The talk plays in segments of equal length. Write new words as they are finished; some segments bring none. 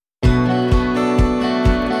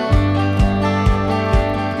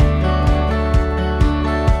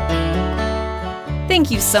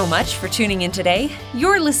Thank you so much for tuning in today.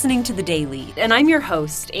 You're listening to The Daily, and I'm your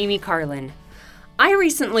host, Amy Carlin. I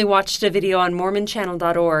recently watched a video on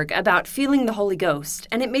MormonChannel.org about feeling the Holy Ghost,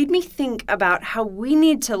 and it made me think about how we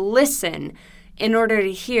need to listen in order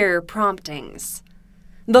to hear promptings.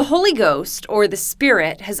 The Holy Ghost, or the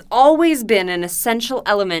Spirit, has always been an essential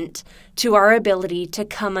element to our ability to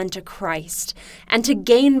come unto Christ and to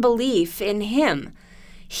gain belief in Him.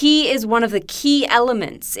 He is one of the key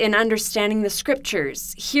elements in understanding the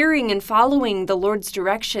Scriptures, hearing and following the Lord's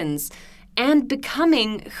directions, and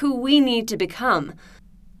becoming who we need to become.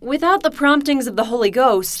 Without the promptings of the Holy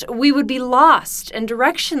Ghost, we would be lost and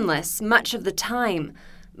directionless much of the time.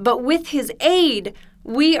 But with His aid,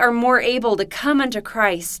 we are more able to come unto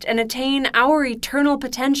Christ and attain our eternal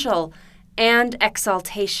potential and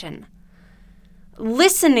exaltation.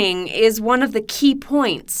 Listening is one of the key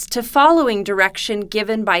points to following direction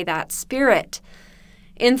given by that Spirit.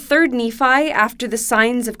 In 3 Nephi, after the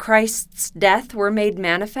signs of Christ's death were made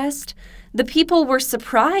manifest, the people were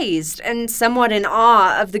surprised and somewhat in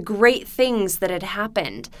awe of the great things that had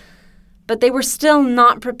happened. But they were still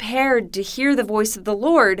not prepared to hear the voice of the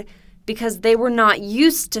Lord because they were not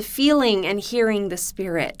used to feeling and hearing the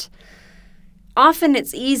Spirit. Often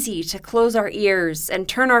it's easy to close our ears and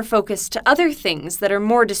turn our focus to other things that are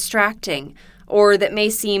more distracting or that may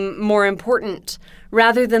seem more important,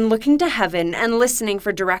 rather than looking to heaven and listening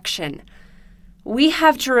for direction. We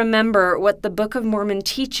have to remember what the Book of Mormon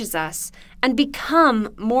teaches us and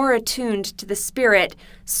become more attuned to the Spirit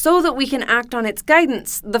so that we can act on its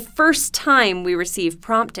guidance the first time we receive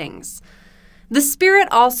promptings. The Spirit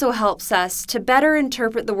also helps us to better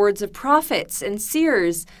interpret the words of prophets and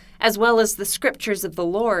seers, as well as the Scriptures of the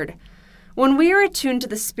Lord. When we are attuned to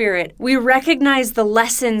the Spirit, we recognize the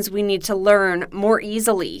lessons we need to learn more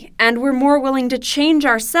easily, and we're more willing to change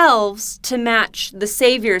ourselves to match the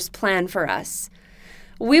Savior's plan for us.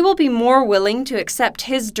 We will be more willing to accept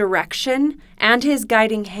His direction and His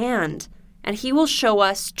guiding hand, and He will show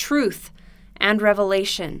us truth and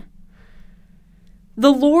revelation.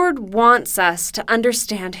 The Lord wants us to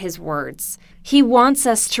understand His words. He wants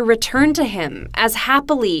us to return to Him as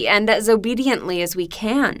happily and as obediently as we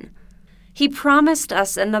can. He promised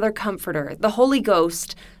us another Comforter, the Holy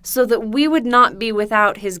Ghost, so that we would not be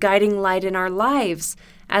without His guiding light in our lives,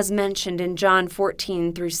 as mentioned in John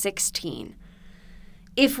 14-16.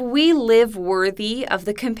 If we live worthy of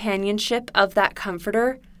the companionship of that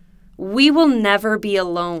Comforter, we will never be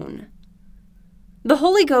alone. The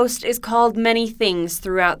Holy Ghost is called many things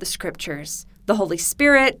throughout the Scriptures. The Holy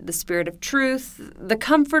Spirit, the Spirit of Truth, the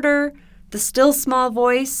Comforter, the still small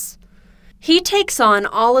voice. He takes on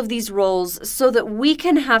all of these roles so that we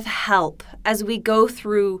can have help as we go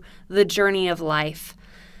through the journey of life.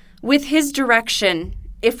 With His direction,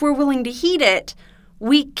 if we're willing to heed it,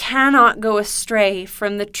 we cannot go astray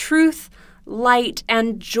from the truth, light,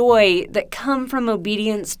 and joy that come from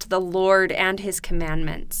obedience to the Lord and His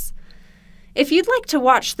commandments. If you'd like to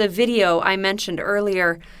watch the video I mentioned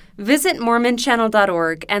earlier, visit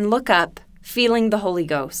MormonChannel.org and look up Feeling the Holy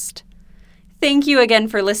Ghost. Thank you again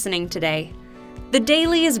for listening today. The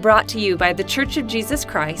Daily is brought to you by The Church of Jesus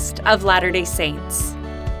Christ of Latter-day Saints.